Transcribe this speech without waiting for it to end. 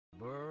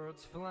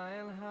birds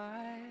flying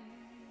high.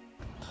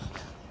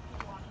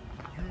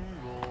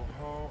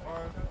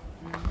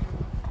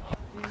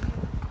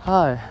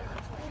 Hi.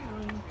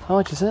 How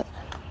much is it?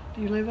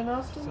 Do you live in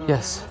Austin?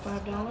 Yes.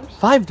 $5?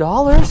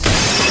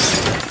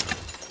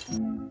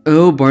 $5?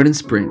 Oh, Barton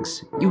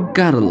Springs. You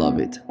gotta love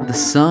it. The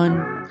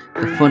sun,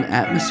 the fun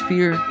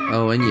atmosphere,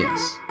 oh, and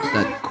yes,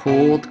 that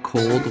cold,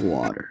 cold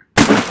water.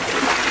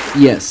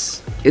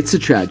 Yes, it's a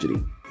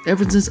tragedy.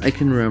 Ever since I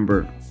can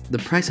remember, the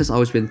price has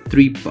always been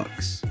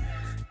 $3.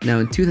 Now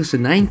in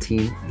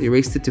 2019, they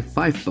raised it to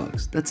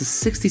 $5. That's a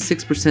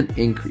 66%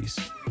 increase.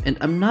 And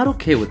I'm not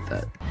okay with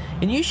that.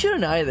 And you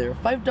shouldn't either.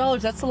 $5,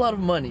 that's a lot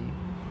of money.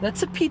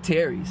 That's a P.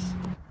 Terry's.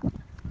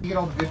 You get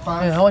all the good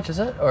finds? Yeah, how much is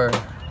it? Or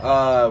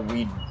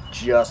We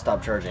just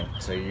stopped charging,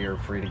 so you're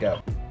free to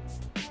go.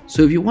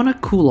 So if you want to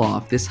cool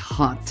off this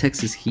hot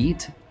Texas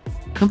heat,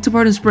 come to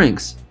Barton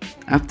Springs.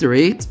 After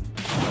 8,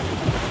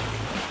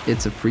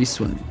 it's a free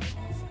swim.